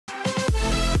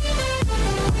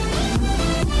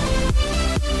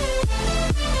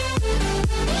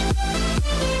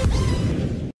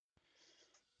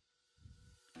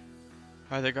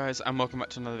Hi there guys, and welcome back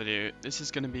to another video. This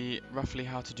is going to be roughly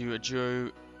how to do a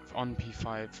duo on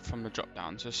P5 from the drop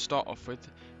down. So start off with,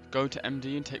 go to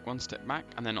MD and take one step back,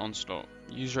 and then onslaught.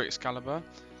 Use your Excalibur,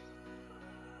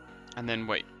 and then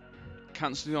wait.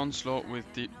 Cancel the onslaught with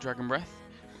the Dragon Breath,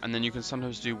 and then you can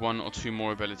sometimes do one or two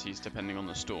more abilities depending on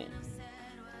the stall.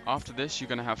 After this, you're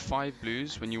going to have 5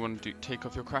 blues. When you want to take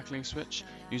off your crackling switch,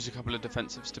 use a couple of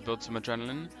defensives to build some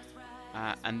adrenaline,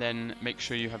 and then make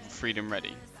sure you have the freedom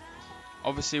ready.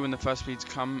 Obviously, when the first beads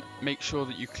come, make sure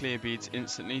that you clear beads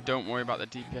instantly. Don't worry about the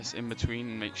DPS in between,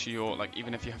 and make sure you're,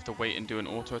 even if you have to wait and do an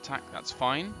auto attack, that's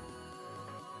fine.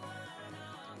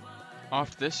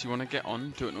 After this, you want to get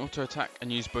on, do an auto attack,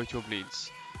 and use both your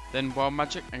bleeds. Then Wild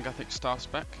Magic and Gothic Staff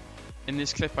spec. In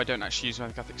this clip, I don't actually use my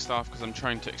Gothic Staff because I'm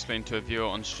trying to explain to a viewer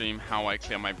on stream how I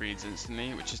clear my bleeds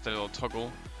instantly, which is the little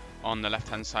toggle on the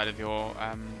left-hand side of your.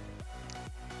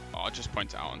 I'll just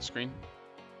point it out on screen.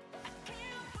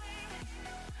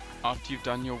 After you've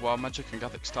done your Wild Magic and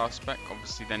Gothic Staff spec,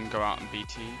 obviously then go out and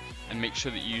BT and make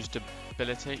sure that you use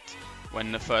Debilitate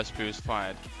when the first blue is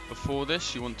fired. Before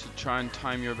this, you want to try and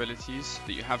time your abilities so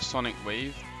that you have Sonic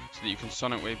Wave, so that you can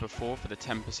Sonic Wave before for the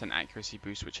 10% accuracy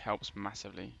boost, which helps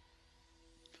massively.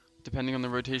 Depending on the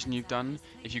rotation you've done,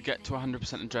 if you get to 100%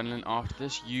 adrenaline after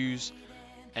this, use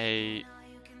a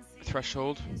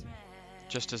threshold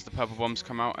just as the purple bombs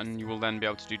come out, and you will then be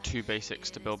able to do 2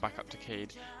 basics to build back up to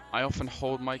Cade. I often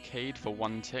hold my Cade for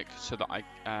 1 tick so that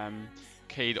I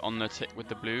Cade on the tick with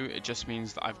the blue. It just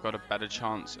means that I've got a better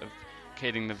chance of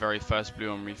Cading the very first blue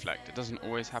on Reflect. It doesn't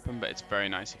always happen, but it's very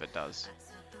nice if it does.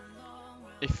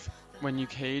 If when you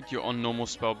Cade you're on normal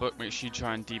spellbook, make sure you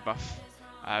try and debuff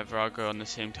Virago on the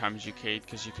same time as you Cade,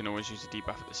 because you can always use a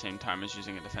debuff at the same time as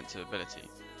using a defensive ability.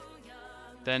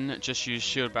 Then just use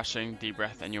Shield Bashing,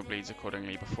 Debreath, and your bleeds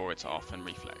accordingly before it's off and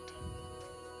Reflect.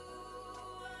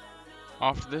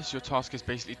 After this, your task is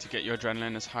basically to get your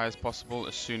adrenaline as high as possible,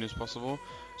 as soon as possible,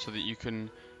 so that you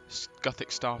can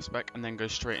Gothic Staff spec and then go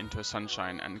straight into a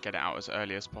Sunshine and get it out as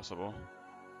early as possible.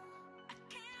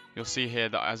 You'll see here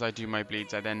that as I do my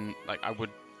bleeds, I would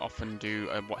often do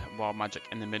a Wild Magic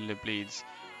in the middle of bleeds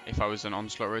if I was an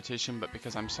onslaught rotation, but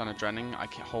because I'm Sun Adrening, I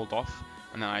can hold off,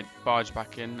 and then I barge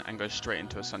back in and go straight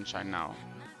into a Sunshine now.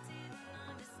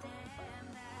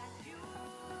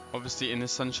 Obviously in the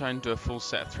Sunshine, do a full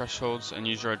set of thresholds and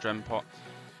use your Adren pot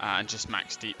and just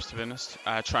max deeps, to be honest.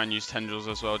 Try and use Tendrils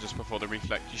as well just before the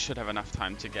Reflect. You should have enough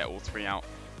time to get all 3 out.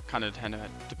 Kind of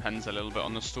depends a little bit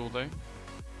on the stall though.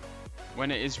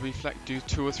 When it is Reflect, do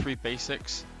 2 or 3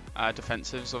 basics,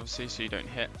 defensives obviously so you don't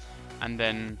hit, and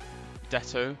then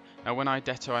Detto. Now when I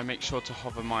Detto, I make sure to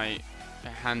hover my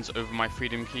hands over my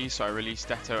freedom key, so I release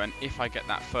Detto, and if I get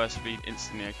that first bleed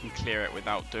instantly, I can clear it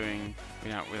without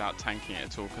tanking it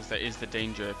at all, because there is the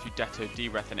danger if you Detto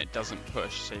Debreath and it doesn't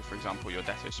push, say for example your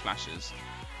Detto splashes,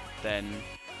 then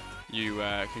you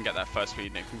can get that first bleed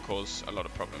and it can cause a lot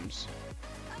of problems.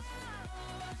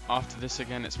 After this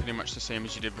again, it's pretty much the same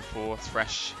as you did before,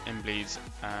 Thresh in bleeds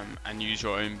and use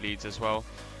your own bleeds as well,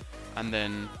 and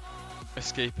then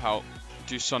escape out,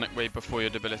 do Sonic Wave before your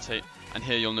Debilitate, and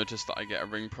here you'll notice that I get a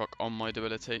ring proc on my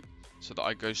Debilitate, so that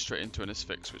I go straight into an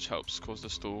Asphyx, which helps cause the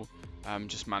stall.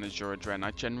 Just manage your Adren.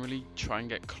 I generally try and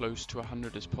get close to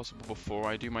 100 as possible before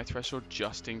I do my threshold,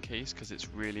 just in case, because it's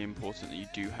really important that you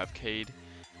do have Cade.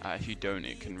 If you don't,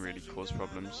 it can really cause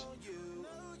problems.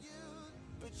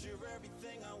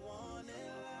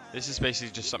 This is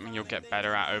basically just something you'll get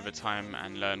better at over time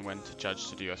and learn when to judge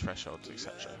to do your thresholds,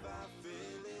 etc.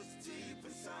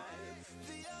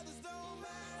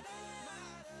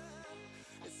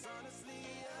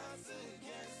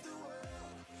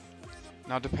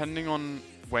 Now depending on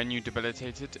when you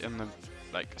debilitated in the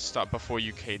start before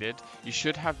you Caded, you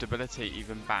should have Debilitate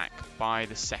even back by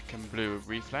the second blue of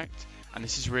Reflect, and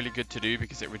this is really good to do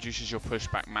because it reduces your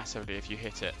pushback massively if you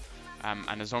hit it,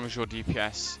 and as long as your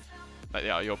DPS,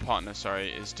 your partner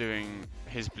is doing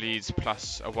his bleeds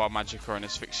plus a Wild Magic or an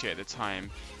Asphyxiate at a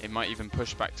time, it might even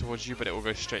push back towards you, but it will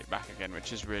go straight back again,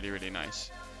 which is really, really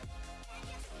nice.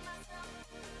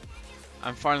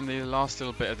 And finally, the last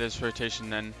little bit of this rotation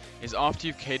then is after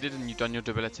you've Caded and you've done your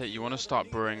Debilitate, you want to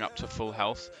start brewing up to full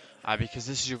health, because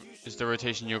this is the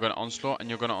rotation you're going to onslaught, and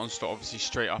you're going to onslaught obviously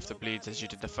straight after bleeds as you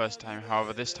did the first time.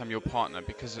 However, this time your partner,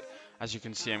 because as you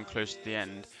can see I'm close to the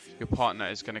end, your partner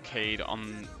is going to Cade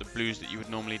on the blues that you would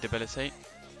normally Debilitate.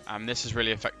 This is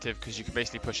really effective because you can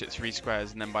basically push it 3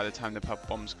 squares, and then by the time the purple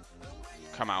bombs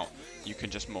come out, you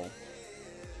can just maul.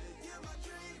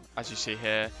 As you see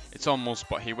here, it's on maul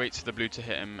spot, he waits for the blue to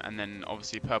hit him, and then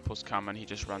obviously purples come and he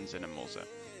just runs in and mauls it.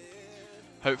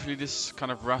 Hopefully this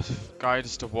kind of rough guide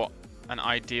as to what an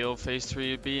ideal phase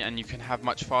 3 would be, and you can have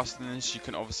much faster than this. You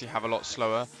can obviously have a lot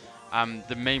slower.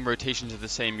 The main rotations are the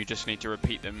same, you just need to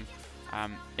repeat them.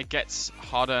 It gets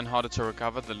harder and harder to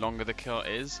recover the longer the kill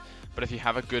is, but if you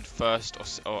have a good first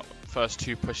or first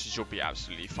 2 pushes, you'll be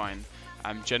absolutely fine.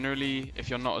 Generally, if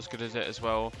you're not as good at it as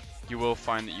well, you will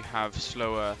find that you have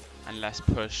slower and less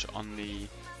push on the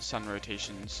sun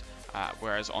rotations,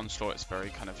 whereas Onslaught it's very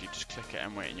kind of, you just click it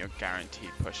and wait and you're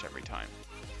guaranteed push every time.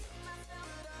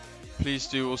 Please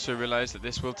do also realize that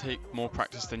this will take more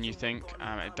practice than you think.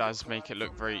 It does make it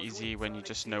look very easy when you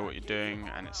just know what you're doing,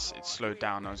 and it's slowed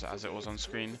down as it was on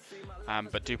screen.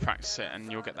 But do practice it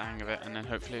and you'll get the hang of it, and then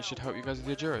hopefully it should help you guys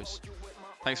with your Juliusrs.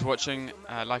 Thanks for watching.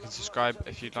 Like and subscribe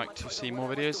if you'd like to see more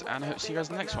videos, and I hope to see you guys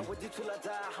in the next one.